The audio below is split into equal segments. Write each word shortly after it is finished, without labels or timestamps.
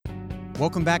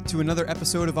Welcome back to another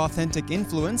episode of Authentic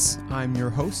Influence. I'm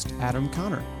your host, Adam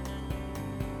Connor.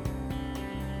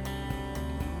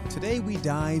 Today we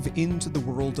dive into the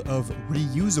world of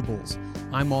reusables.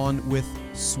 I'm on with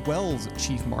Swell's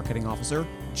Chief Marketing Officer,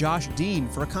 Josh Dean,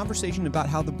 for a conversation about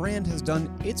how the brand has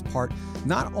done its part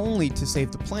not only to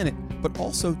save the planet, but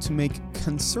also to make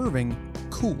conserving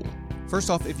cool. First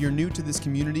off, if you're new to this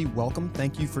community, welcome.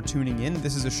 Thank you for tuning in.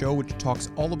 This is a show which talks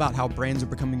all about how brands are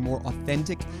becoming more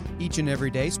authentic each and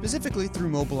every day, specifically through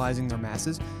mobilizing their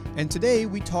masses. And today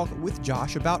we talk with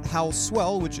Josh about how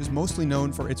Swell, which is mostly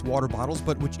known for its water bottles,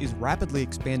 but which is rapidly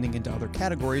expanding into other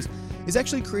categories, is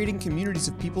actually creating communities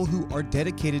of people who are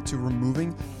dedicated to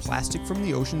removing plastic from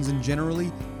the oceans and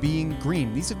generally being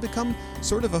green. These have become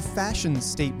sort of a fashion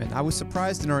statement. I was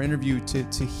surprised in our interview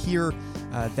to hear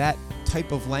that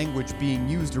type of language being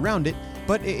used around it,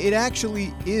 but it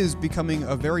actually is becoming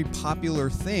a very popular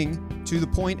thing to the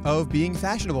point of being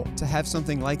fashionable to have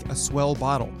something like a Swell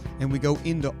bottle. And we go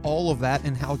into all of that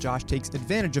and how Josh takes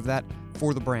advantage of that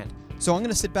for the brand. So I'm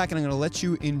going to sit back and I'm going to let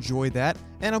you enjoy that.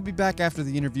 And I'll be back after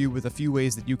the interview with a few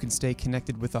ways that you can stay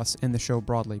connected with us and the show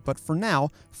broadly. But for now,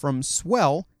 from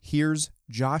Swell, here's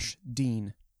Josh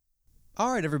Dean.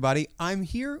 All right, everybody. I'm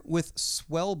here with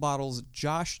Swell Bottles'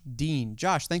 Josh Dean.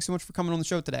 Josh, thanks so much for coming on the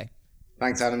show today.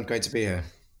 Thanks, Adam. Great to be here.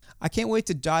 I can't wait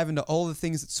to dive into all the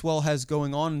things that Swell has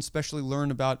going on and especially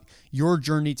learn about your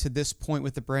journey to this point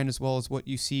with the brand as well as what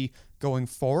you see going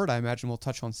forward. I imagine we'll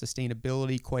touch on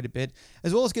sustainability quite a bit,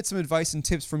 as well as get some advice and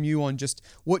tips from you on just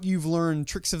what you've learned,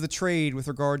 tricks of the trade with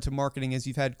regard to marketing, as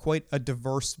you've had quite a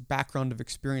diverse background of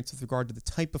experience with regard to the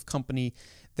type of company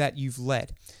that you've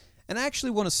led. And I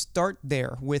actually want to start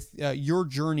there with your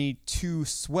journey to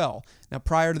Swell. Now,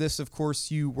 prior to this, of course,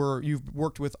 you've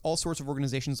worked with all sorts of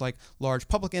organizations like large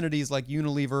public entities like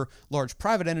Unilever, large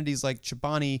private entities like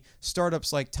Chobani,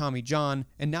 startups like Tommy John,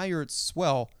 and now you're at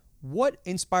Swell. What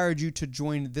inspired you to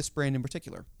join this brand in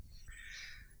particular?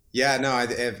 Yeah, no,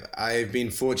 I've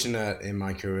been fortunate in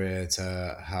my career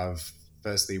to have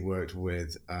firstly worked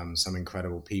with some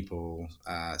incredible people,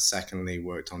 secondly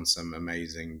worked on some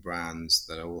amazing brands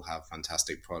that all have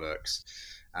fantastic products,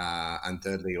 and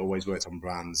thirdly always worked on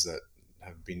brands that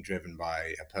have been driven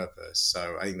by a purpose.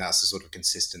 So I think that's a sort of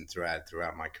consistent thread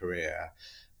throughout my career.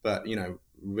 But,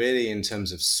 really in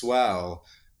terms of Swell,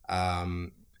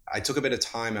 I took a bit of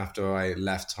time after I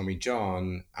left Tommy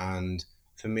John, and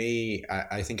for me,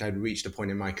 I think I'd reached a point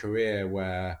in my career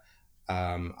where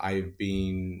I've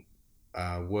been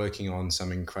working on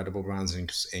some incredible brands and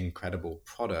incredible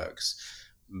products.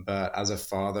 But as a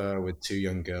father with two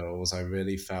young girls, I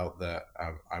really felt that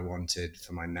I wanted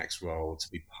for my next role to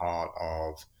be part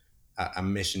of a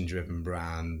mission-driven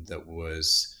brand that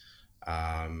was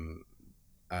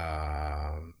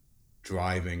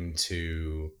driving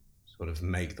to sort of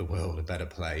make the world a better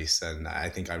place. And I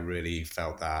think I really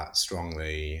felt that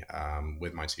strongly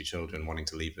with my two children, wanting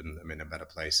to leave them in a better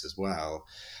place as well.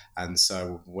 And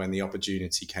so when the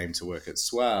opportunity came to work at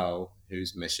Swell,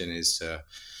 whose mission is to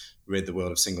rid the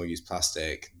world of single-use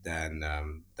plastic, then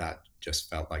that just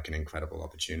felt like an incredible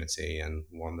opportunity and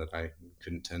one that I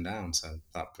couldn't turn down. So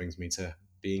that brings me to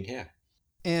being here.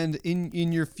 And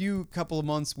in your couple of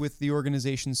months with the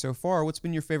organization so far, what's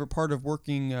been your favorite part of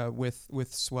working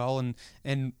with Swell,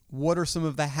 and what are some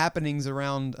of the happenings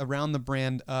around the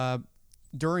brand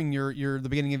during the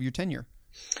beginning of your tenure?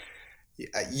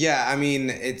 Yeah, I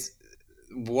mean,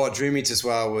 what drew me to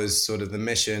Swell was sort of the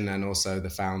mission and also the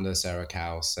founder, Sarah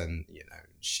Kaus, and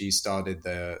she started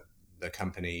the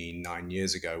company 9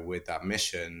 years ago with that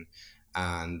mission,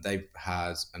 and they've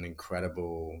had an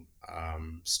incredible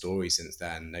story since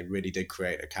then. They really did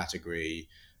create a category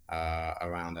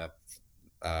around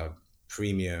a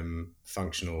premium,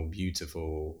 functional,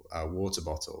 beautiful water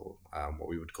bottle, what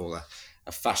we would call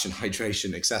a fashion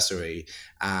hydration accessory,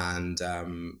 and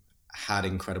had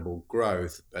incredible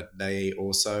growth. But they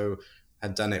also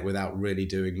had done it without really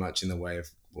doing much in the way of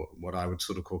what I would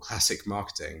sort of call classic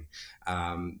marketing.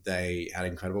 They had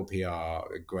incredible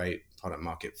PR, a great product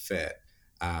market fit,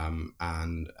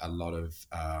 and a lot of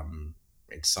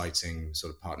exciting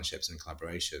sort of partnerships and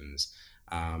collaborations.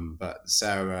 But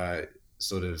Sarah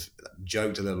sort of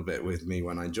joked a little bit with me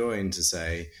when I joined to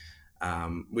say,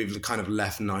 we've kind of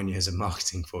left 9 years of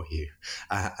marketing for you.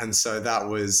 And so that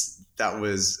was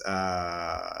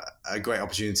a great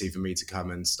opportunity for me to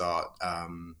come and start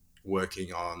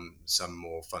working on some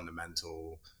more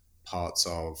fundamental parts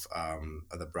of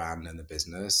the brand and the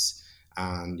business.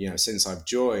 And, since I've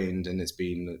joined, and it's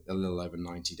been a little over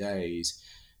 90 days,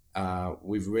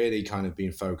 we've really kind of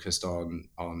been focused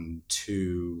on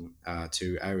two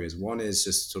areas. One is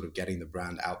just sort of getting the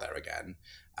brand out there again.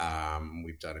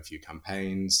 We've done a few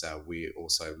campaigns. We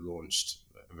also launched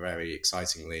very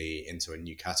excitingly into a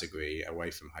new category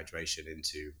away from hydration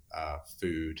into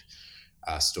food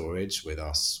storage with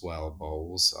our swell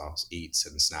bowls, our eats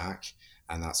and snack.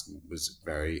 And that was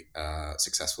very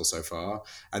successful so far.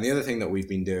 And the other thing that we've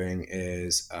been doing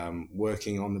is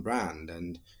working on the brand.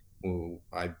 And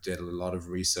I did a lot of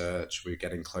research. We're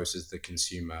getting closer to the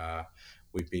consumer.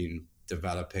 We've been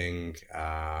developing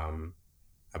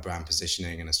a brand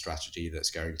positioning and a strategy that's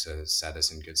going to set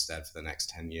us in good stead for the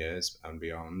next 10 years and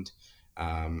beyond.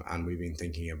 And we've been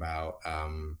thinking about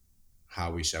how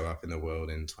we show up in the world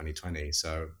in 2020.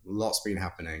 So lots been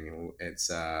happening. It's,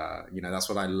 that's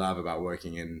what I love about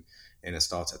working in a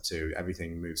startup too.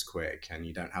 Everything moves quick and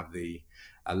you don't have the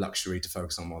luxury to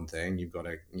focus on one thing. You've got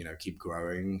to, keep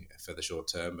growing for the short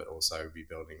term, but also be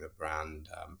building the brand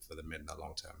for the mid and the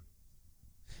long term.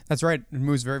 That's right. It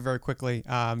moves very, very quickly.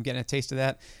 I'm getting a taste of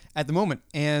that at the moment.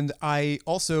 And I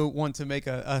also want to make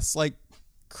a slight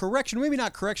correction, maybe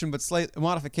not correction, but slight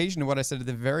modification to what I said at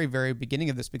the very, very beginning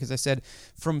of this, because I said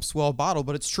from swell bottle,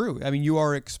 but it's true. I mean, you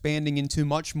are expanding into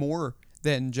much more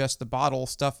than just the bottle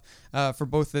stuff for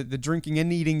both the drinking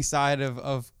and eating side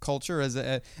of culture.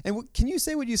 And can you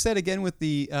say what you said again with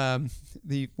the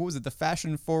what was it, the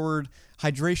fashion forward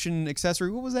hydration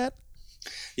accessory? What was that?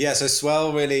 Yeah, so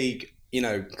Swell really,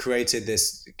 created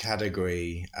this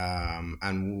category,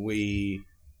 and we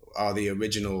are the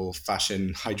original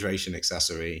fashion hydration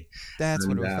accessory. That's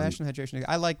what it was, fashion hydration.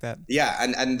 I like that. Yeah,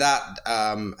 and that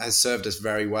has served us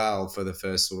very well for the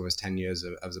first almost 10 years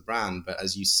of the brand. But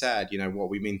as you said, what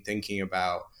we've been thinking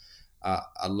about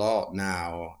a lot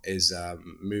now is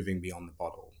moving beyond the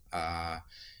bottle.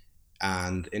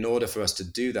 And in order for us to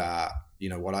do that,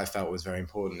 what I felt was very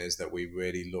important is that we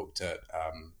really looked at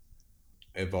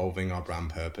evolving our brand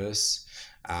purpose.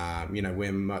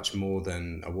 We're much more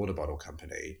than a water bottle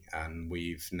company, and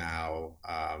we've now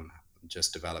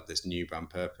just developed this new brand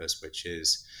purpose, which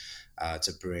is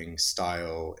to bring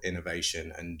style,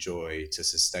 innovation, and joy to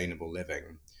sustainable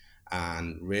living.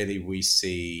 And really, we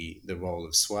see the role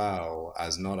of Swell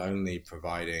as not only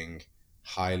providing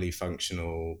highly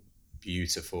functional,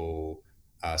 beautiful,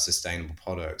 sustainable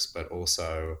products, but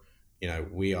also,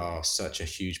 we are such a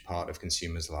huge part of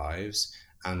consumers' lives,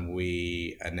 and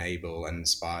we enable and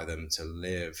inspire them to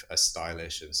live a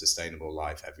stylish and sustainable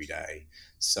life every day.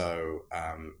 So,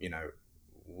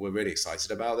 we're really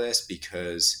excited about this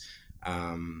because,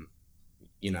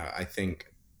 I think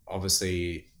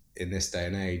obviously in this day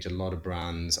and age, a lot of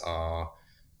brands are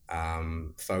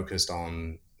focused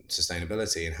on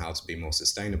sustainability and how to be more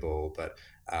sustainable, but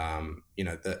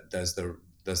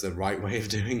there's the right way of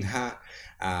doing that,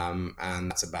 and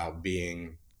that's about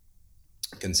being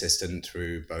consistent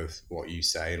through both what you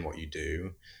say and what you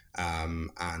do,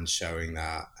 and showing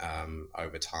that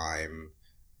over time,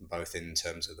 both in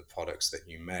terms of the products that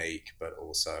you make, but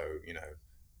also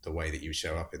the way that you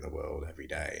show up in the world every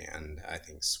day. And I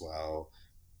think Swell,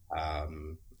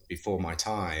 before my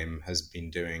time, has been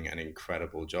doing an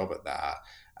incredible job at that.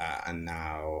 And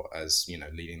now, as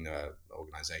leading the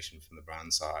organization from the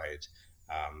brand side,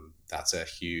 that's a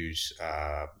huge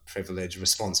privilege,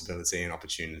 responsibility, and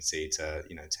opportunity to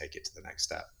take it to the next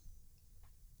step.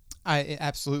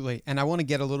 Absolutely, and I want to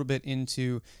get a little bit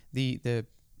into the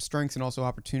strengths and also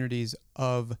opportunities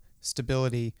of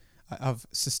stability, of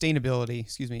sustainability.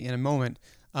 Excuse me, in a moment.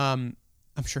 I'm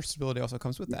sure stability also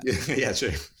comes with that. Yeah,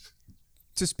 true.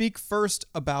 To speak first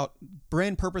about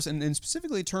brand purpose and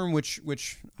specifically a term which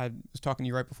I was talking to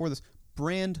you right before this,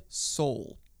 brand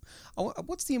soul.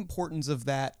 What's the importance of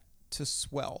that to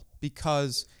Swell?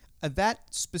 Because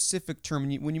that specific term,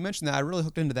 when you mentioned that, I really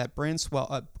hooked into that brand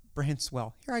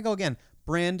swell. Here I go again.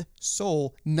 Brand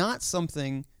soul, not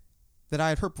something that I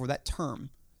had heard before, that term.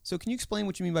 So can you explain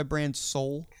what you mean by brand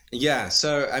soul? Yeah.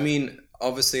 So, I mean,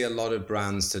 obviously a lot of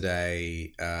brands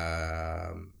today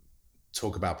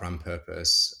talk about brand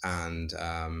purpose, and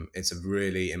it's a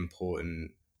really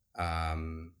important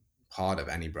part of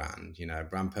any brand.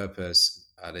 Brand purpose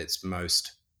at its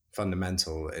most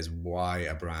fundamental is why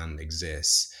a brand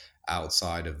exists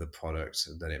outside of the product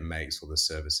that it makes or the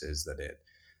services that it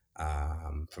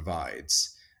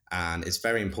provides. And it's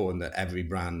very important that every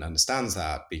brand understands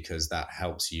that, because that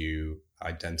helps you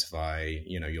identify,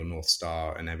 your North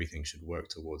Star, and everything should work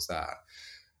towards that.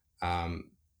 And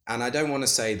I don't want to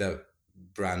say that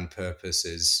brand purpose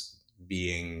is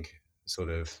being sort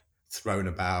of thrown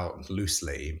about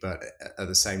loosely, but at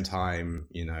the same time,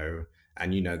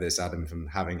 and this, Adam, from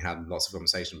having had lots of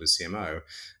conversations with CMO,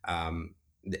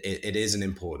 it is an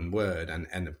important word,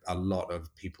 and a lot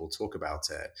of people talk about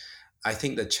it. I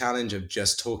think the challenge of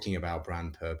just talking about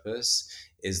brand purpose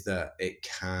is that it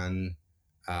can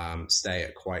stay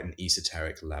at quite an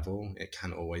esoteric level. It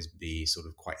can always be sort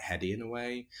of quite heady in a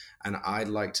way. And I'd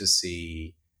like to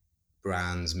see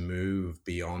brands move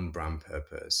beyond brand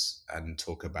purpose and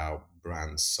talk about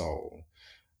brand soul.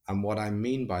 And what I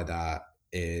mean by that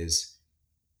is,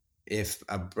 if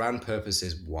a brand purpose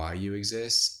is why you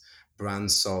exist,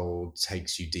 brand soul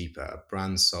takes you deeper.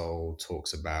 Brand soul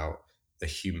talks about the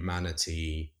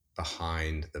humanity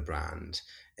behind the brand.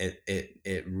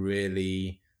 It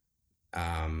really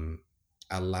um,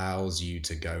 allows you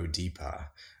to go deeper.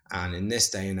 And in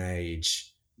this day and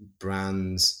age,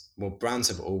 brands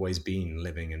have always been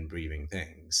living and breathing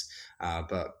things,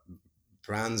 but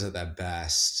brands at their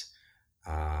best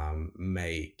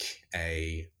make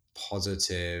a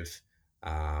positive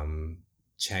um,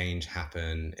 change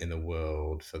happen in the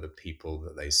world for the people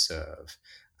that they serve.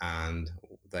 And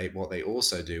what they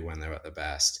also do when they're at the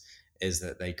best is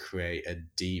that they create a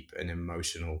deep and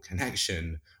emotional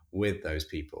connection with those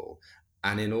people.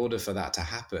 And in order for that to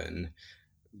happen,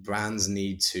 brands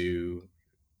need to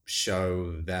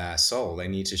show their soul. They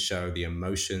need to show the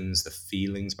emotions, the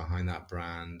feelings behind that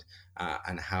brand,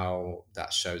 and how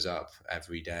that shows up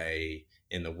every day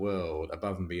in the world,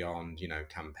 above and beyond,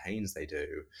 campaigns they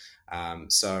do.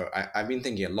 So I've been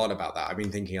thinking a lot about that. I've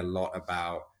been thinking a lot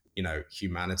about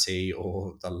humanity,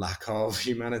 or the lack of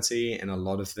humanity, in a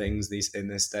lot of things in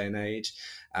this day and age.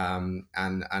 And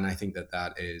I think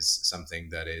that is something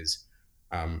that is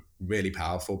really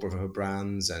powerful for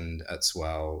brands. And at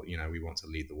Swell, we want to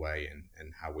lead the way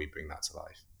in how we bring that to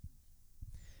life.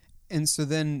 And so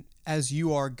then, as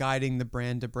you are guiding the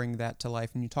brand to bring that to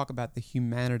life, and you talk about the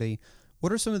humanity,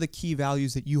 what are some of the key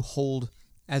values that you hold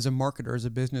as a marketer, as a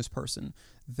business person,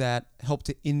 that help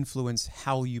to influence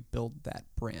how you build that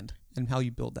brand and how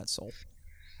you build that soul?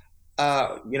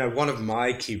 One of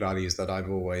my key values that I've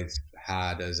always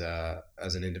had as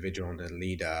an individual and a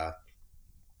leader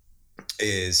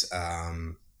is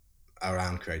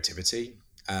around creativity.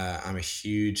 I'm a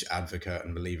huge advocate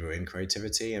and believer in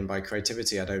creativity. And by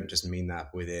creativity, I don't just mean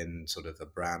that within sort of a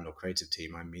brand or creative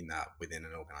team. I mean that within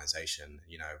an organization,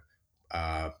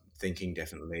 thinking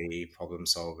differently, problem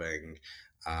solving,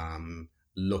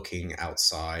 looking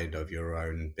outside of your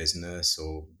own business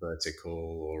or vertical,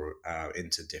 or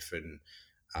into different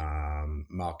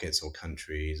markets or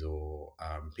countries, or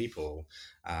people,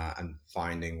 and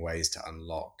finding ways to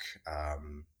unlock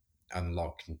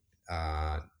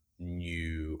uh,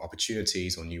 new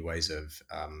opportunities or new ways of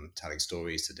telling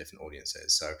stories to different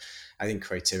audiences. So I think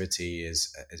creativity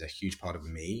is a huge part of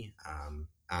me,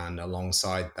 and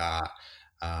alongside that,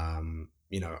 I'm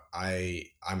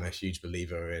a huge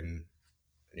believer in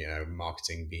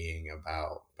marketing being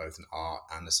about both an art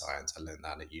and a science. I learned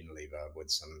that at Unilever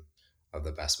with some of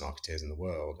the best marketeers in the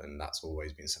world, and that's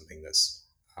always been something that's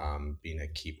been a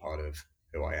key part of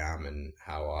who I am and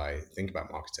how I think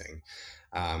about marketing.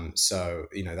 So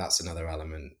that's another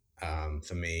element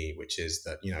for me, which is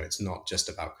that it's not just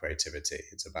about creativity;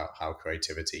 it's about how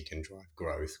creativity can drive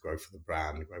growth for the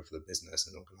brand, growth for the business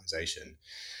and organization.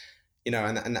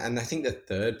 And I think the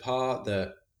third part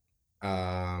that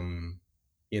um,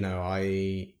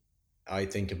 I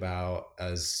think about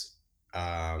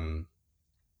um,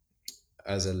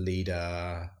 as a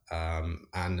leader,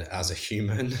 and as a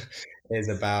human is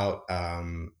about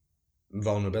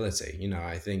vulnerability.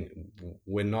 I think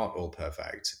we're not all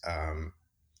perfect.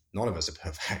 None of us are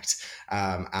perfect,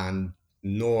 and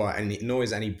nor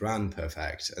is any brand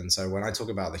perfect. And so when I talk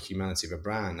about the humanity of a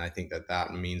brand, I think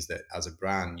that means that as a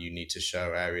brand, you need to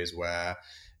show areas where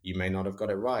you may not have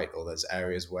got it right, or there's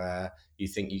areas where you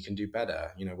think you can do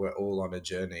better. We're all on a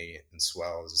journey, and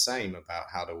Swell is the same, about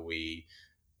how do we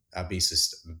be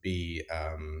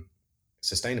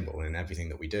sustainable in everything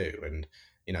that we do. And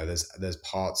there's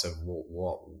parts of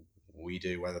what we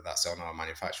do, whether that's on our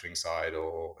manufacturing side,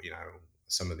 or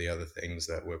some of the other things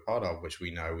that we're part of, which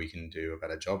we know we can do a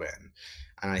better job in.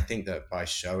 And I think that by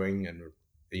showing and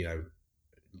you know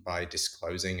by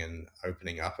disclosing and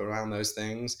opening up around those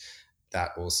things,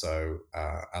 that also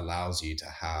allows you to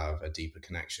have a deeper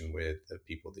connection with the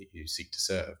people that you seek to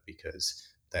serve, because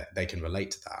they can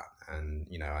relate to that. And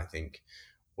I think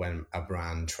when a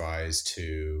brand tries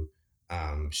to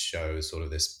show sort of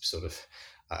this sort of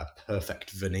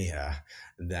perfect veneer,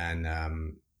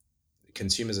 then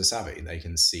consumers are savvy. They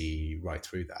can see right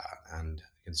through that, and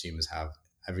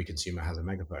every consumer has a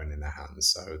megaphone in their hands,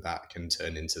 so that can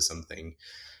turn into something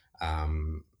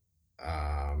um,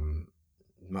 um,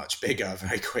 much bigger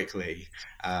very quickly.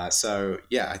 So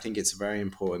yeah, I think it's very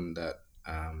important that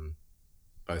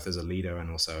both as a leader and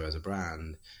also as a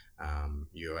brand,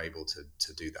 you're able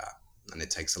to do that, and it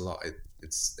takes a lot.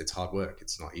 It's hard work.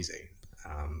 It's not easy.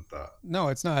 But No,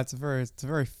 it's not. It's a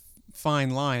very fine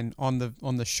line on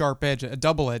the sharp edge, a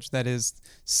double edge that is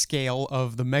scale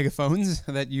of the megaphones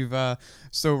that you've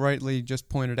so rightly just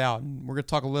pointed out. And we're going to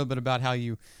talk a little bit about how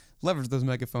you leverage those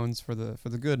megaphones for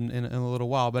the good in a little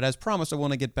while. But as promised, I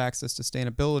want to get back to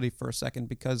sustainability for a second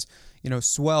because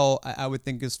Swell, I would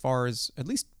think, as far as at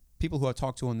least people who I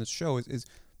talk to on this show, is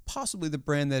possibly the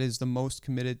brand that is the most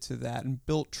committed to that and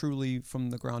built truly from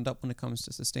the ground up when it comes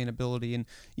to sustainability. And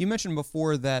you mentioned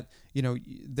before that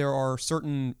there are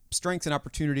certain strengths and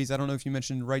opportunities. I don't know if you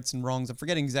mentioned rights and wrongs. I'm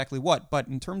forgetting exactly what, but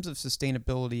in terms of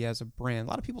sustainability as a brand,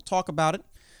 a lot of people talk about it,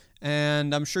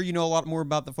 and I'm sure you know a lot more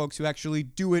about the folks who actually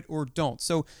do it or don't.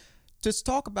 So just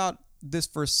talk about this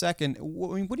for a second.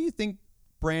 What do you think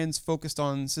brands focused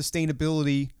on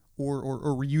sustainability or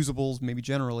reusables, maybe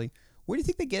generally, where do you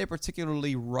think they get it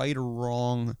particularly right or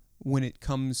wrong when it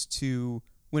comes to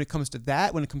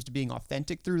that, when it comes to being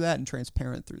authentic through that and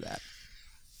transparent through that?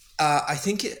 I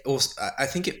think it also. I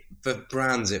think it for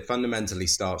brands. It fundamentally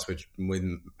starts with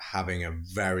having a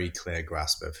very clear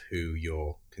grasp of who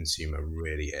your consumer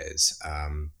really is.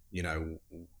 And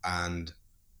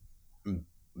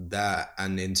that,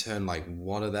 and in turn, like,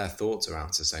 what are their thoughts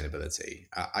around sustainability?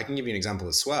 I can give you an example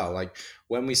as well. Like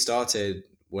when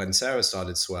Sarah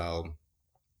started Swell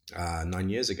 9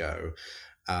 years ago,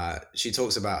 she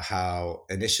talks about how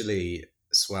initially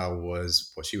Swell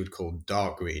was what she would call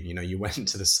dark green. You went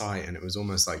to the site and it was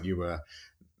almost like you were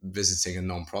visiting a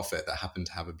non-profit that happened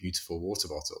to have a beautiful water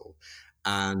bottle,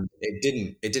 and it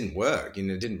didn't work.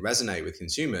 It didn't resonate with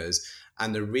consumers,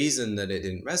 and the reason that it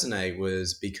didn't resonate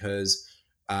was because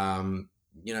um,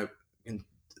 you know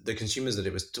the consumers that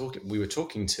we were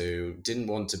talking to didn't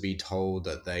want to be told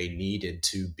that they needed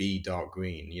to be dark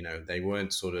green. They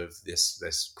weren't sort of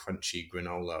this crunchy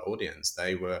granola audience.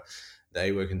 They were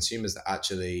consumers that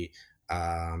actually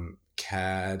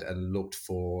cared and looked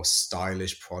for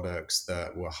stylish products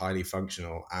that were highly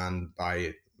functional, and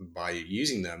by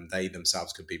using them, they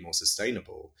themselves could be more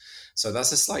sustainable. So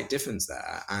that's a slight difference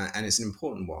there, and it's an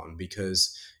important one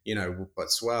because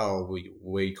but Swell,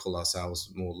 we call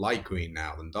ourselves more light green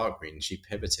now than dark green. She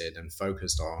pivoted and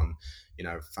focused on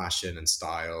fashion and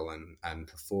style and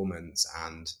performance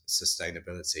and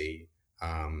sustainability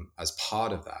as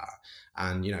part of that.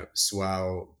 And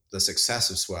Swell, the success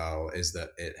of Swell is that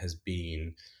it has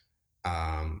been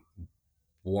um,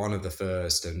 one of the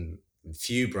first and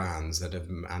few brands that have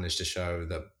managed to show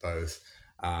that both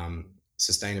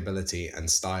sustainability and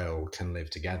style can live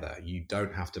together. You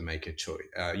don't have to make a choice.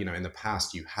 In the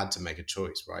past, you had to make a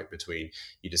choice, right? Between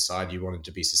you decide you wanted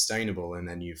to be sustainable and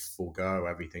then you forego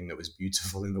everything that was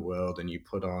beautiful in the world and you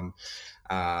put on,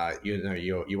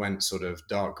 you went sort of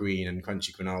dark green and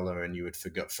crunchy granola and you would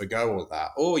forgo all that.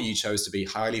 Or you chose to be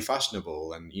highly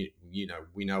fashionable. And,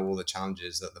 we know all the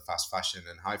challenges that the fast fashion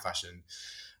and high fashion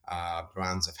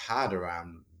brands have had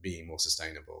around being more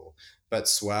sustainable. But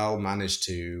Swell managed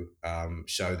to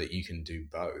show that you can do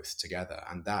both together,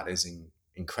 and that is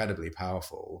incredibly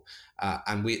powerful.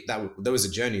 And there was a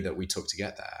journey that we took to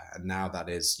get there, and now that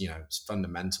is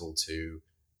fundamental to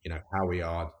how we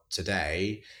are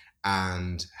today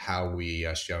and how we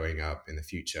are showing up in the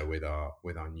future with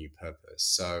our new purpose.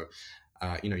 So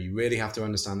you really have to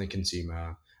understand the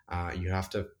consumer. You have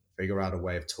to figure out a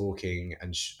way of talking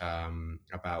and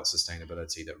about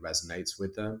sustainability that resonates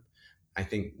with them. I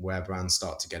think where brands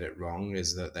start to get it wrong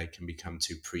is that they can become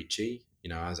too preachy.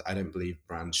 As I don't believe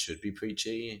brands should be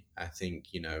preachy. I think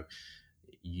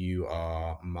you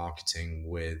are marketing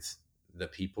with the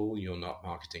people. You're not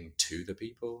marketing to the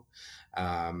people,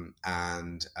 so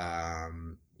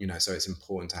it's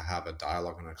important to have a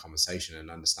dialogue and a conversation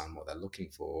and understand what they're looking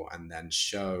for, and then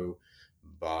show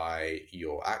by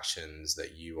your actions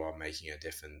that you are making a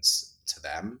difference to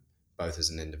them, both as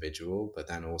an individual, but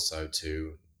then also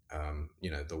to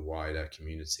the wider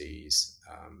communities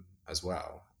as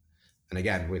well. And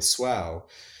again, with Swell,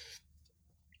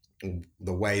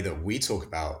 the way that we talk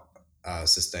about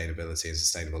sustainability and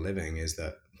sustainable living is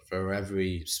that for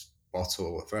every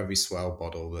Swell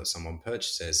bottle that someone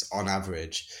purchases, on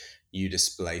average, you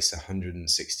displace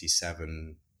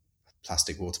 167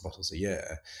 plastic water bottles a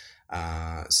year.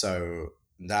 So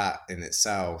that in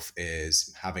itself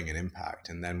is having an impact.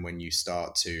 And then when you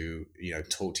start to,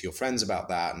 talk to your friends about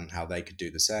that and how they could do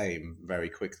the same, very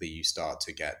quickly you start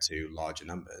to get to larger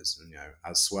numbers. And,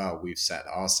 as Swell, we've set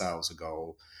ourselves a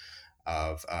goal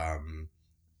of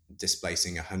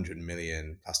displacing 100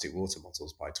 million plastic water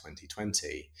bottles by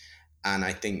 2020. And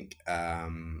I think,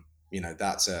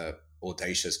 that's a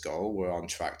audacious goal. We're on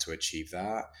track to achieve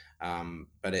that.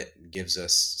 But it gives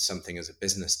us something as a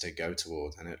business to go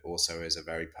toward. And it also is a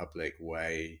very public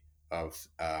way of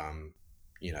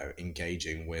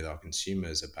engaging with our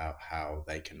consumers about how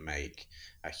they can make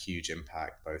a huge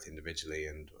impact both individually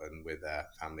and with their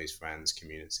families, friends,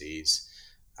 communities,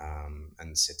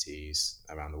 and cities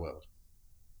around the world.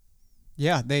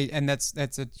 Yeah, and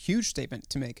that's a huge statement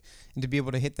to make, and to be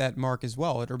able to hit that mark as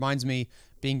well. It reminds me,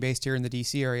 being based here in the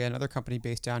DC area, another company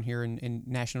based down here in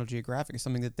National Geographic is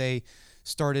something that they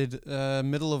started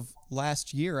middle of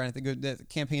last year, and I think the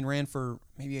campaign ran for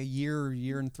maybe a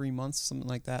year and 3 months, something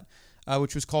like that.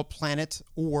 Which was called Planet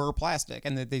or Plastic,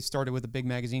 and they started with a big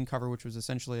magazine cover, which was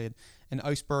essentially an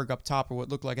iceberg up top, or what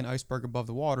looked like an iceberg above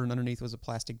the water, and underneath was a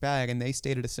plastic bag. And they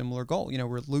stated a similar goal.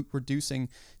 We're reducing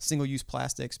single-use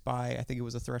plastics by, I think it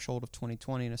was a threshold of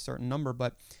 2020 and a certain number,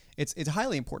 but it's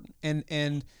highly important.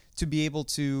 And to be able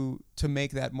to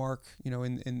make that mark,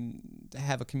 and to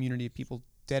have a community of people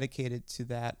dedicated to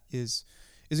that is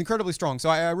incredibly strong. So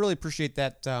I really appreciate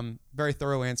that very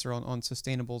thorough answer on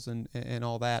sustainables and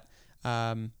all that.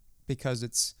 Because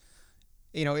it's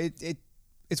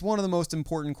it's one of the most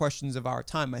important questions of our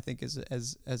time, I think, as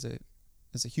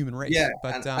a human race. Yeah,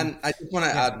 But and I just want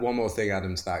to add one more thing,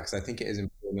 Adam, to that, because I think it is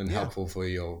important and helpful for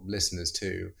your listeners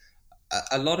too.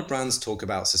 A lot of brands talk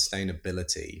about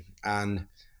sustainability, and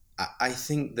I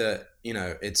think that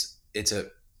it's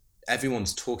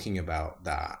everyone's talking about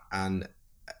that, and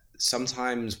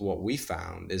sometimes what we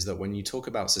found is that when you talk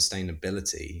about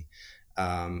sustainability,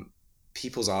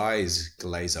 people's eyes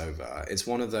glaze over. It's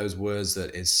one of those words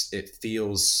that it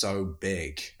feels so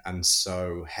big and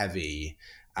so heavy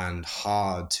and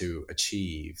hard to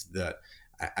achieve that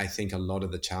I think a lot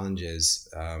of the challenges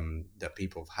that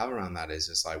people have around that is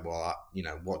just like, well,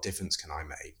 what difference can I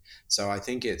make? So I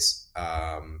think it's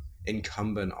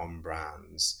incumbent on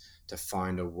brands to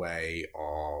find a way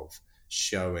of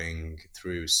showing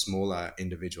through smaller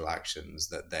individual actions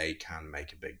that they can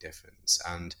make a big difference.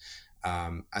 And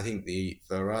I think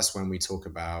for us, when we talk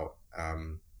about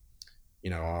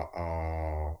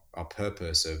our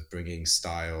purpose of bringing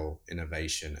style,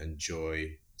 innovation, and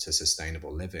joy to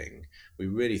sustainable living, we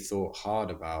really thought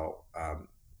hard about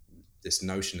this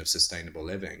notion of sustainable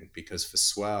living, because for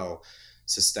Swell,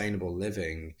 sustainable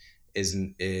living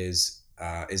is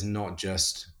not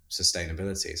just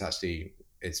sustainability.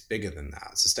 It's bigger than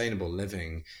that. Sustainable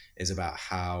living is about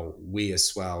how we as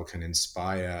Swell can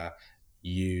inspire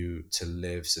you to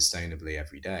live sustainably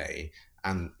every day.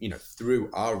 And through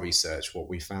our research, what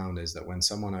we found is that when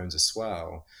someone owns a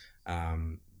Swell,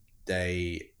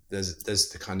 there's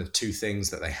the kind of two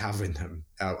things that they have in them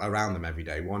around them every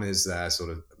day. One is their sort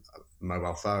of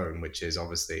mobile phone, which is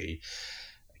obviously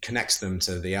connects them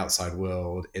to the outside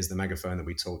world, is the megaphone that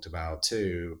we talked about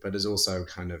too, but is also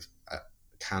kind of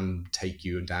can take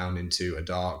you down into a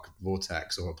dark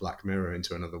vortex or a black mirror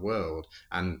into another world,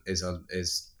 and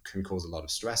can cause a lot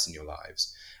of stress in your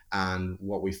lives. And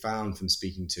what we found from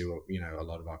speaking to a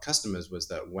lot of our customers was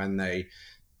that when they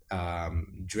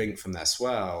drink from their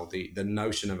Swell, the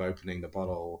notion of opening the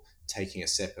bottle, taking a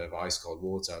sip of ice cold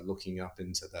water, looking up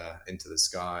into the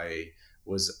sky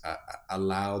was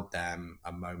allowed them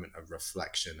a moment of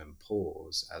reflection and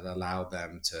pause, and allowed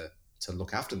them to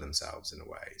look after themselves in a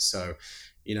way. So,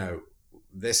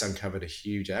 this uncovered a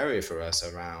huge area for us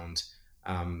around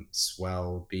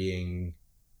Swell being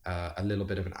a little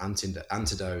bit of an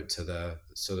antidote to the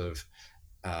sort of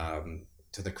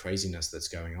to the craziness that's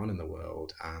going on in the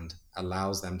world, and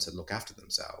allows them to look after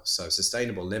themselves. So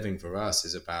sustainable living for us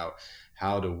is about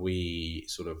how do we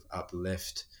sort of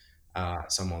uplift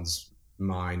someone's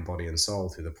mind, body, and soul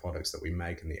through the products that we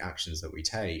make and the actions that we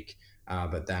take.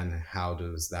 But then how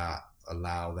does that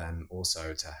allow them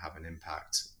also to have an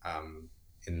impact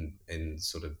in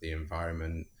sort of the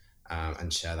environment,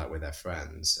 and share that with their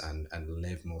friends, and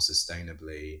live more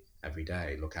sustainably every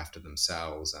day, look after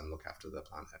themselves and look after the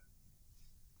planet.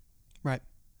 Right.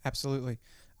 Absolutely.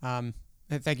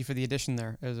 Thank you for the addition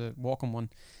there. It was a welcome one.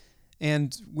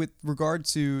 And with regard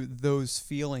to those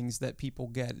feelings that people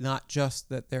get, not just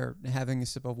that they're having a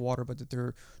sip of water, but that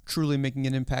they're truly making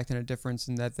an impact and a difference,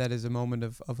 and that is a moment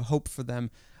of hope for them,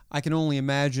 I can only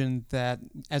imagine that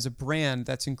as a brand,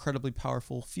 that's incredibly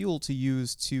powerful fuel to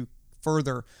use to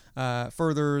further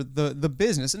the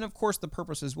business, and of course the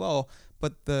purpose as well,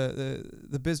 but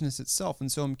the business itself.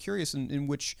 And so I'm curious in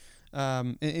which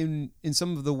in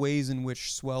some of the ways in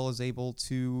which Swell is able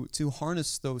to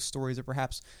harness those stories, or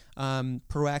perhaps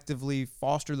proactively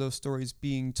foster those stories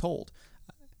being told,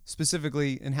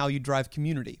 specifically in how you drive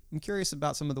community. I'm curious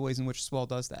about some of the ways in which Swell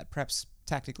does that, perhaps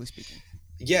tactically speaking.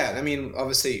 Yeah, I mean,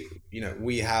 obviously,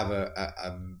 we have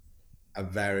a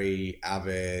very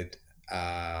avid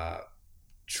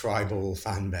tribal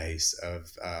fan base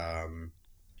of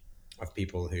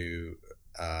people who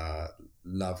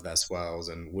love their swirls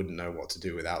and wouldn't know what to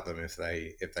do without them if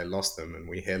they lost them. And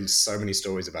we hear so many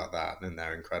stories about that, and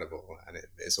they're incredible. And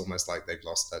it's almost like they've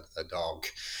lost a dog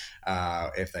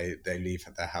if they leave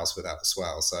their house without the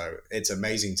swirl. So it's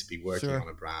amazing to be working Sure. on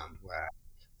a brand where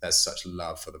there's such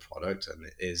love for the product, and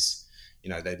it is,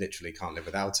 they literally can't live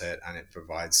without it, and it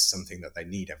provides something that they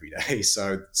need every day.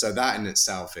 So that in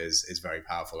itself is very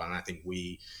powerful, and I think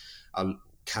we are,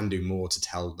 can do more to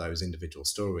tell those individual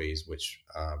stories, which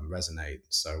resonate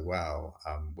so well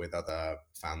with other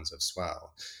fans of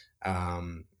Swell.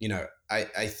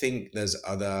 I think there's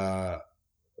other,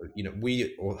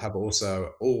 we have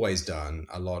also always done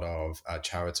a lot of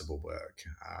charitable work.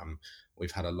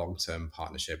 We've had a long-term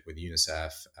partnership with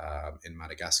UNICEF in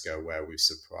Madagascar, where we've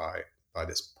by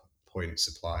this point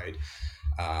supplied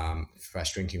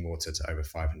fresh drinking water to over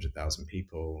 500,000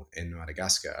 people in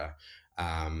Madagascar.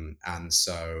 And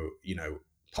so,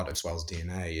 part of Swell's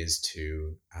DNA is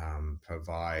to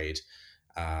provide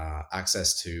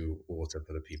access to water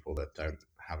for the people that don't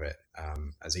have it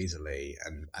as easily,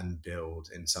 and build,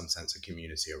 in some sense, a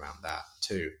community around that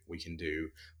too. We can do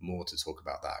more to talk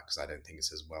about that, because I don't think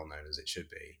it's as well known as it should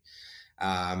be.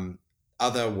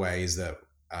 Other ways that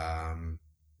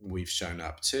we've shown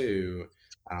up too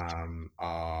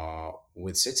are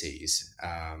with cities,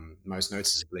 most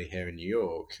noticeably here in New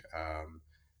York.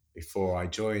 Before I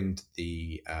joined,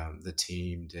 the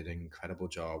team did an incredible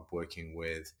job working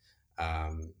with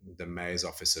the Mayor's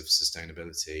Office of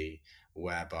Sustainability,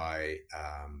 whereby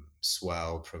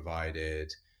Swell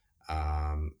provided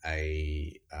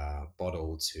a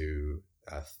bottle to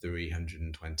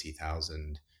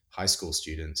 320,000 high school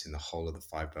students in the whole of the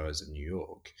 5 boroughs of New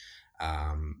York.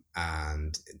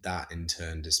 And that in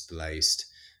turn displaced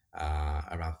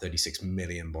around 36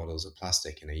 million bottles of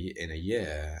plastic in a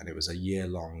year, and it was a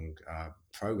year-long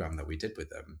program that we did with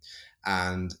them.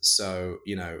 And so,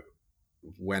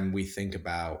 when we think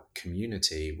about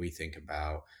community, we think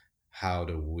about how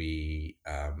do we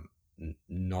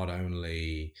not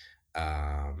only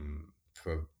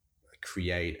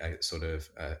create a sort of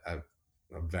a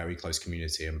very close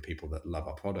community and people that love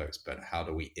our products, but how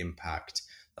do we impact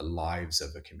the lives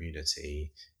of a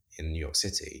community in New York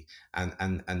City?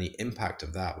 And the impact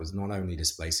of that was not only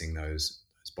displacing those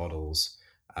bottles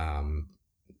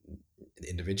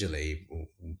individually,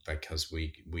 because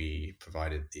we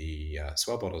provided the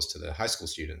Swell bottles to the high school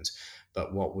students,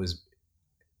 but what was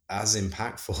as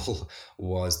impactful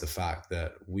was the fact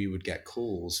that we would get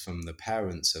calls from the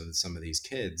parents of some of these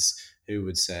kids who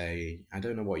would say, I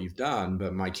don't know what you've done,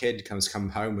 but my kid come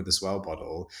home with a Swell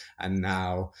bottle and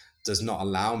now does not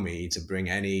allow me to bring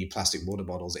any plastic water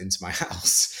bottles into my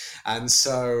house. And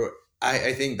so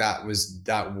I think that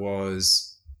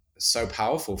was so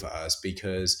powerful for us,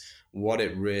 because what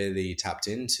it really tapped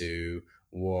into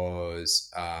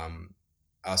was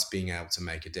us being able to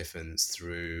make a difference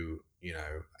through,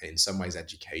 in some ways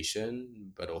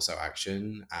education, but also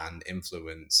action and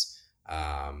influence,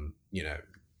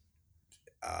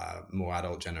 more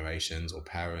adult generations or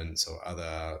parents or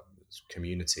other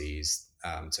communities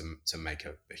to make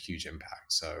a huge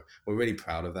impact. So we're really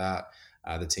proud of that.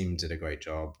 The team did a great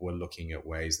job. We're looking at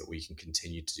ways that we can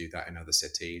continue to do that in other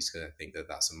cities, because I think that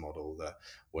that's a model that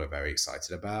we're very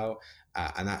excited about.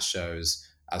 And that shows,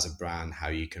 as a brand, how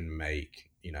you can make,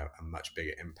 a much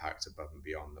bigger impact above and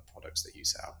beyond the products that you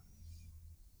sell.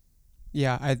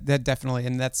 Yeah, that definitely,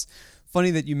 and that's funny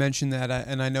that you mentioned that,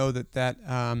 and I know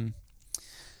that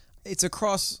it's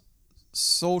across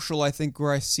social, I think,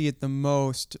 where I see it the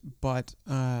most, but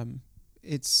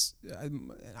it's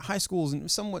high schools and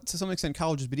somewhat to some extent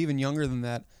colleges, but even younger than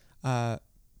that,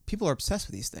 people are obsessed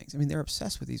with these things. I mean, they're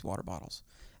obsessed with these water bottles,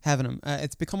 having them.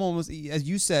 It's become almost, as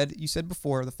you said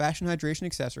before, the fashion hydration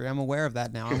accessory. I'm aware of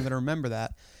that now. I'm going to remember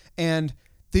that. And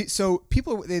so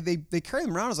people, they carry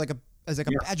them around as like a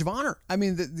badge of honor. I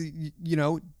mean,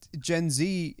 Gen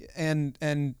Z and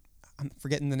I'm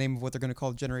forgetting the name of what they're going to call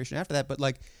the generation after that, but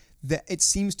like that, it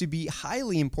seems to be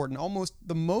highly important, almost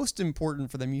the most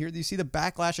important for them. You see the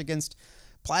backlash against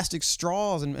plastic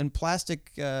straws and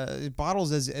plastic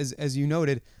bottles, as you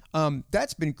noted.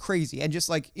 That's been crazy. And just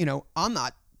like, I'm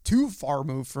not too far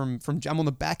removed from I'm on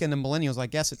the back end of millennials, I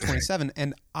guess, at 27.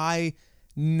 And that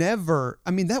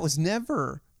was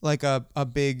never like a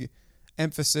big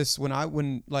emphasis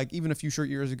when like even a few short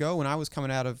years ago when I was coming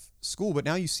out of school, but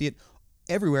now you see it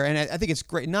everywhere. And I think it's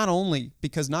great, not only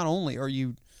are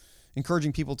you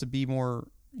encouraging people to be more,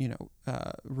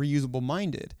 reusable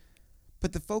minded,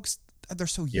 but the folks, they're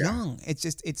so young. It's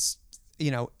just, it's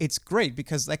great,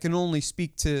 because that can only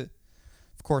speak to,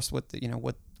 of course, what the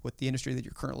industry that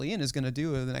you're currently in is going to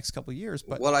do over the next couple of years.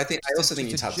 But well, I also think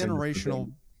you tapped into a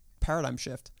generational paradigm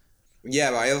shift.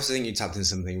 Yeah, but I also think you tapped into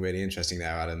something really interesting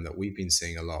there, Adam, that we've been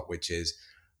seeing a lot, which is,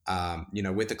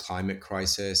 with the climate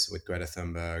crisis, with Greta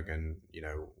Thunberg, and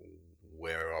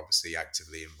we're obviously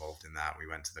actively involved in that. We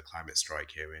went to the climate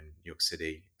strike here in New York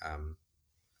City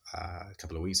a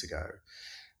couple of weeks ago.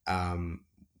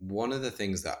 One of the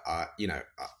things that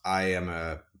I am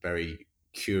a very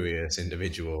curious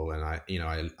individual, and I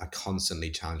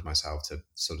constantly challenge myself to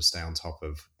sort of stay on top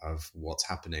of what's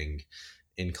happening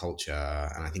in culture,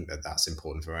 and I think that that's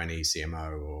important for any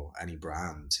CMO or any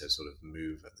brand to sort of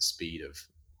move at the speed of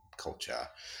culture.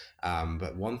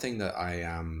 But one thing that I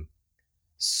am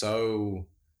so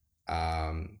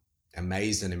um,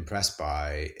 amazed and impressed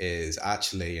by is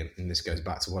actually, and this goes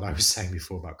back to what I was saying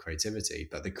before about creativity,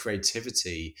 but the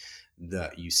creativity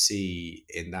that you see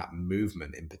in that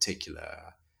movement in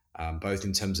particular, both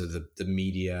in terms of the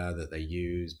media that they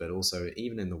use, but also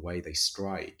even in the way they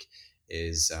strike,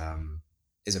 is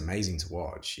is amazing to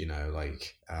watch.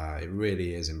 It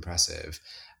really is impressive,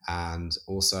 and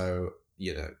also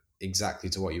exactly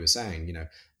to what you were saying.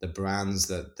 The brands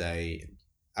that they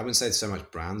I wouldn't say it's so much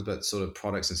brands, but sort of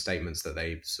products and statements that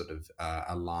they sort of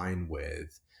align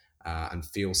with and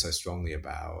feel so strongly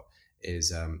about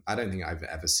is I don't think I've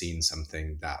ever seen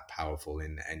something that powerful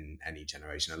in any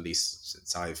generation, at least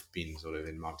since I've been sort of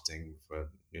in marketing for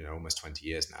almost 20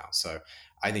 years now. So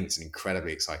I think it's an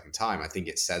incredibly exciting time. I think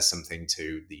it says something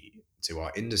to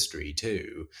our industry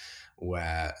too,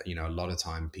 where a lot of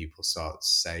time people start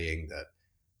saying that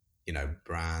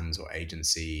brands or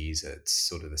agencies, it's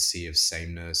sort of a sea of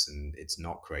sameness and it's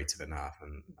not creative enough.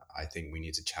 And I think we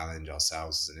need to challenge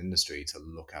ourselves as an industry to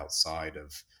look outside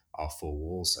of our four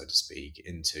walls, so to speak,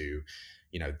 into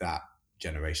that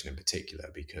generation in particular,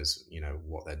 because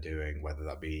what they're doing, whether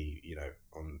that be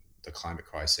on the climate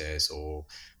crisis or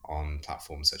on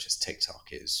platforms such as TikTok,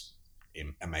 is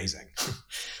amazing.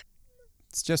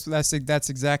 It's just that's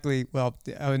exactly well.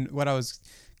 What I was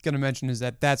going to mention is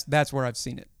that's where I've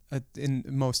seen it in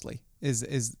mostly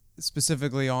is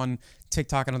specifically on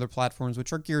TikTok and other platforms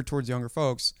which are geared towards younger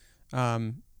folks.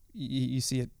 You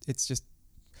see it. It's just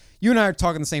you and I are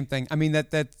talking the same thing. I mean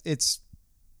that it's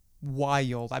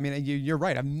wild. I mean you're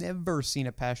right. I've never seen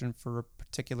a passion for a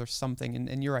particular something,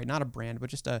 and you're right. Not a brand, but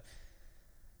just like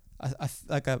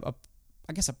a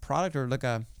I guess a product or like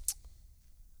a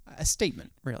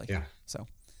statement, really. Yeah. So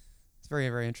it's very,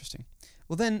 very interesting.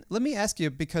 Well, then let me ask you,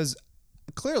 because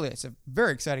clearly it's a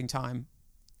very exciting time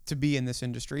to be in this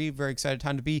industry, very excited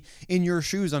time to be in your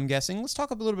shoes, I'm guessing. Let's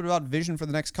talk a little bit about vision for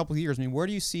the next couple of years. I mean, where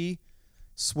do you see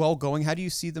Swell going? How do you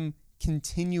see them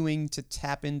continuing to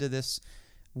tap into this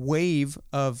wave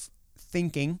of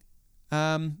thinking?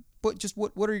 But just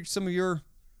what are some of your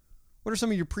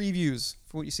previews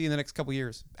for what you see in the next couple of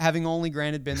years, having only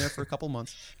granted been there for a couple of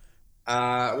months?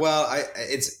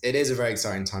 It is a very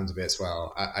exciting time to be as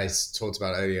well. I talked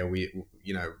about earlier.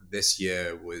 This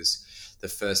year was the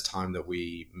first time that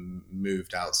we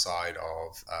moved outside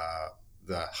of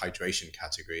the hydration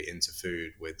category into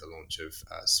food with the launch of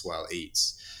Swell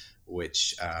Eats,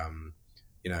 which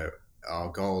our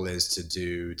goal is to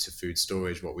do to food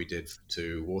storage what we did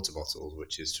to water bottles,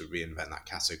 which is to reinvent that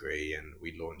category. And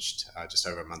we launched just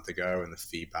over a month ago, and the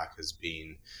feedback has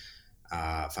been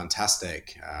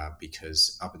fantastic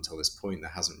because up until this point, there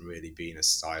hasn't really been a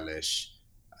stylish,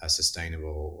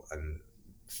 sustainable, and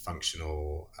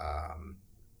functional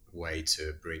way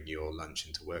to bring your lunch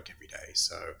into work every day.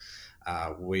 So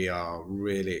we are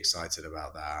really excited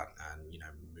about that, and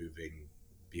moving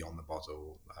beyond the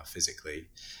bottle physically.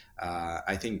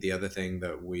 I think the other thing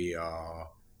that we are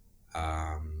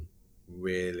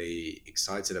really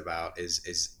excited about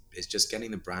is just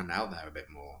getting the brand out there a bit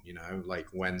more. Like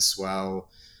when Swell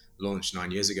launched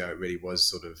 9 years ago, it really was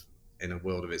sort of in a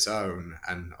world of its own,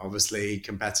 and obviously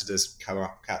competitors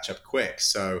catch up quick.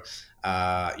 So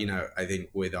I think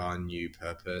with our new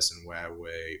purpose and where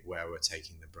we're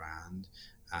taking the brand,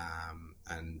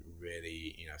 and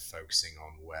really focusing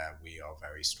on where we are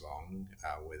very strong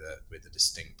with a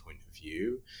distinct point of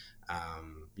view,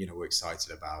 we're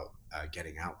excited about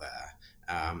getting out there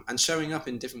and showing up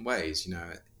in different ways.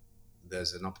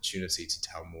 There's an opportunity to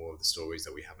tell more of the stories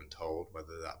that we haven't told,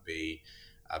 whether that be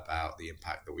about the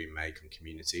impact that we make on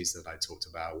communities that I talked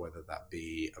about, whether that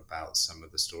be about some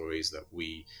of the stories that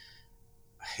we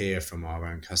hear from our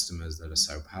own customers that are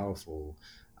so powerful,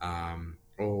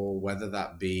 or whether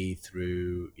that be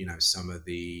through some of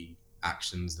the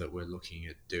actions that we're looking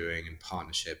at doing and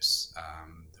partnerships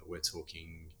that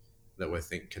we're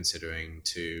considering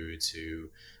to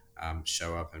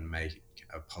show up and make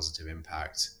a positive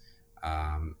impact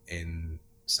in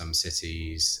some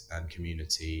cities and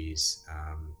communities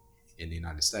in the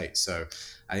United States. So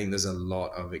I think there's a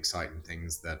lot of exciting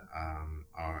things that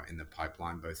are in the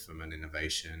pipeline, both from an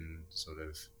innovation, sort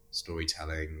of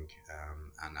storytelling,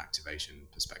 and activation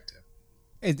perspective.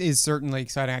 It is certainly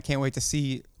exciting. I can't wait to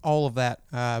see all of that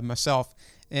myself.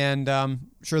 And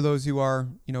sure those who are,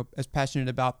 as passionate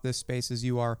about this space as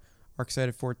you are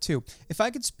excited for it too. If I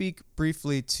could speak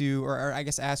briefly to, or I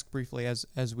guess ask briefly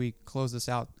as we close this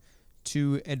out,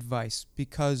 to advice,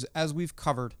 because as we've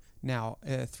covered now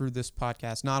through this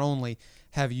podcast, not only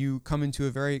have you come into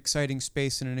a very exciting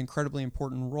space and an incredibly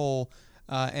important role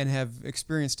and have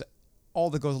experienced all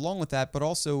that goes along with that, but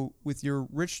also with your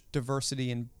rich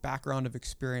diversity and background of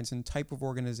experience and type of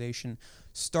organization,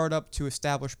 startup to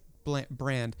established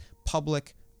brand,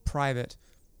 public, private.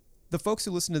 The folks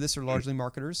who listen to this are largely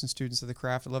marketers and students of the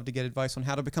craft. I'd love to get advice on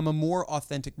how to become a more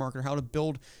authentic marketer, how to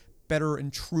build better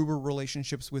and truer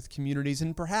relationships with communities,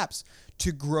 and perhaps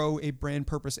to grow a brand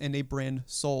purpose and a brand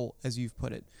soul, as you've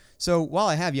put it. So while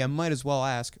I have you, I might as well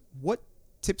ask, what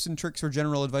tips and tricks or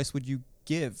general advice would you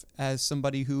give as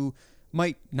somebody who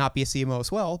might not be a CMO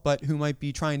as well, but who might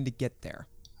be trying to get there?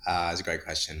 That's a great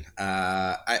question.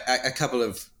 A couple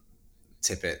of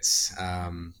tidbits.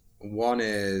 One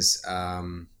is,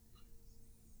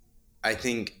 I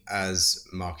think as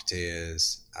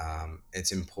marketeers,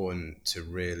 it's important to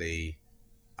really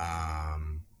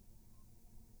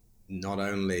not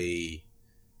only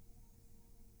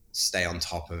stay on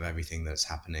top of everything that's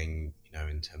happening,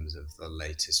 in terms of the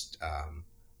latest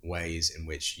ways in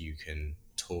which you can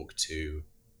talk to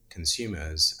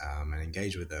consumers and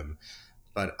engage with them,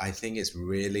 but I think it's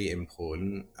really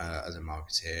important as a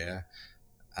marketeer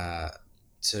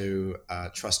to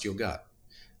trust your gut.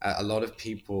 A lot of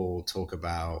people talk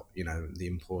about, the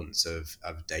importance of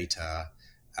data,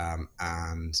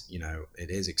 and, it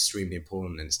is extremely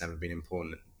important, and it's never been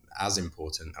as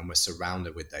important, and we're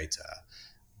surrounded with data.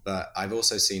 But I've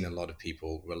also seen a lot of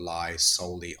people rely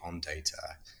solely on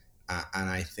data. And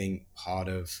I think part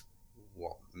of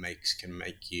what can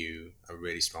make you a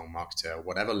really strong marketer,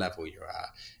 whatever level you're at,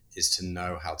 is to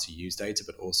know how to use data,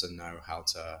 but also know how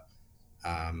to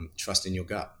trust in your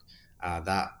gut.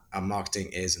 That marketing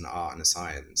is an art and a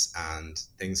science, and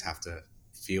things have to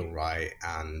feel right,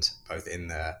 and both in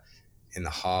the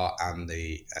heart and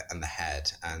the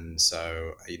head. And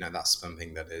so, that's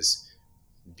something that has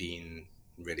been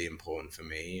really important for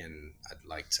me, and I'd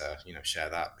like to, share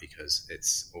that, because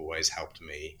it's always helped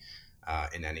me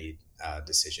in any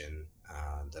decision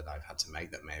that I've had to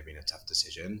make that may have been a tough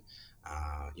decision.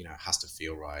 It has to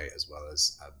feel right as well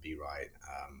as be right,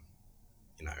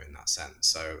 in that sense.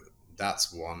 So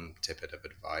that's one tidbit of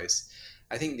advice.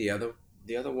 I think the other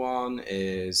one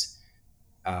is,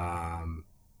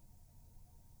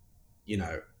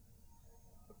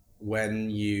 when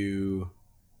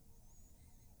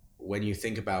you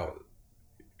think about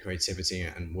creativity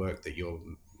and work that you're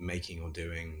making or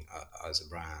doing as a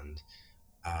brand,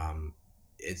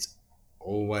 it's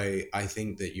always, I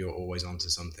think that you're always onto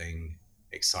something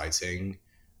exciting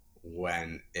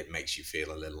when it makes you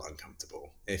feel a little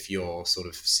uncomfortable. If you're sort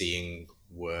of seeing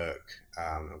work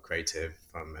or creative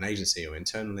from an agency or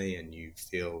internally, and you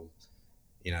feel,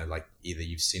 like either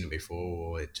you've seen it before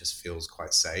or it just feels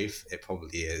quite safe, it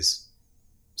probably is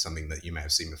something that you may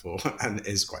have seen before and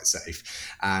is quite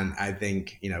safe. And I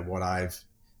think,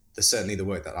 certainly the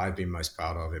work that I've been most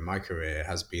proud of in my career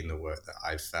has been the work that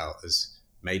I've felt has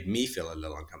made me feel a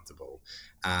little uncomfortable.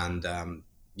 And,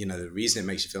 the reason it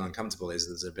makes you feel uncomfortable is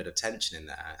there's a bit of tension in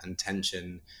there, and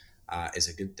tension is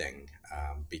a good thing,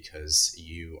 because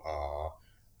you are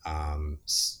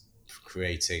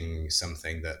creating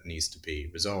something that needs to be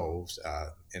resolved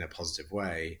in a positive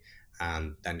way,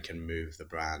 and then can move the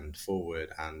brand forward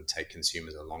and take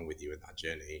consumers along with you in that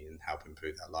journey and help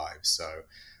improve their lives. So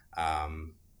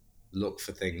look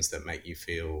for things that make you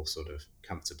feel sort of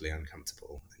comfortably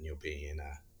uncomfortable, and you'll be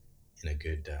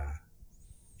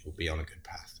you'll be on a good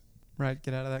path. Right.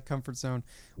 Get out of that comfort zone.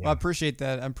 Yeah. Well, I appreciate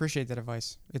that. I appreciate that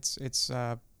advice. It's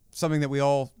something that we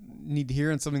all need to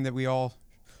hear, and something that we all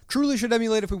truly should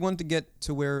emulate if we want to get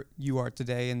to where you are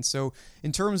today. And so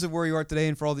in terms of where you are today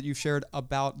and for all that you've shared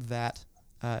about that,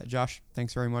 Josh,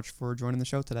 thanks very much for joining the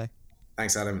show today.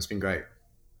 Thanks, Adam. It's been great.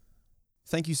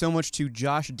 Thank you so much to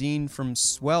Josh Dean from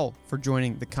Swell for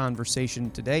joining the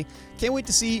conversation today. Can't wait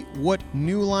to see what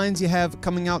new lines you have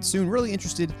coming out soon. Really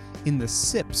interested in the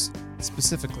sips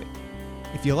specifically.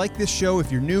 If you like this show,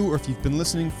 if you're new, or if you've been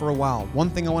listening for a while, one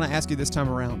thing I want to ask you this time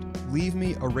around, leave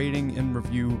me a rating and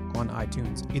review on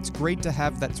iTunes. It's great to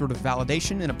have that sort of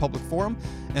validation in a public forum,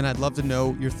 and I'd love to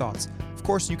know your thoughts. Of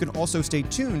course, you can also stay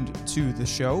tuned to the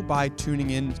show by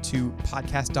tuning in to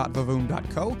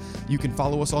podcast.vavoom.co. You can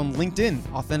follow us on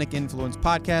LinkedIn, Authentic Influence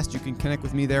Podcast. You can connect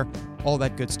with me there, all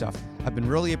that good stuff. I've been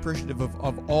really appreciative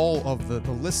of all of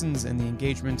the listens and the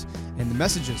engagement and the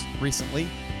messages recently,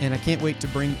 and I can't wait to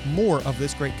bring more of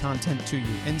this great content to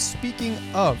you. And speaking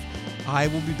of, I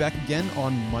will be back again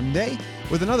on Monday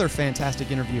with another fantastic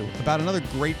interview about another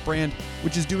great brand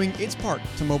which is doing its part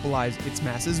to mobilize its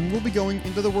masses, and we'll be going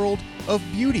into the world of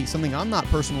beauty, something I'm not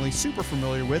personally super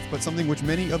familiar with, but something which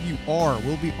many of you are.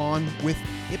 We'll be on with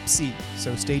Ipsy,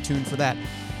 so stay tuned for that.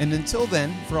 And until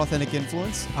then, for Authentic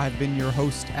Influence, I've been your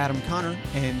host, Adam Connor,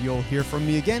 and you'll hear from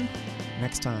me again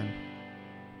next time.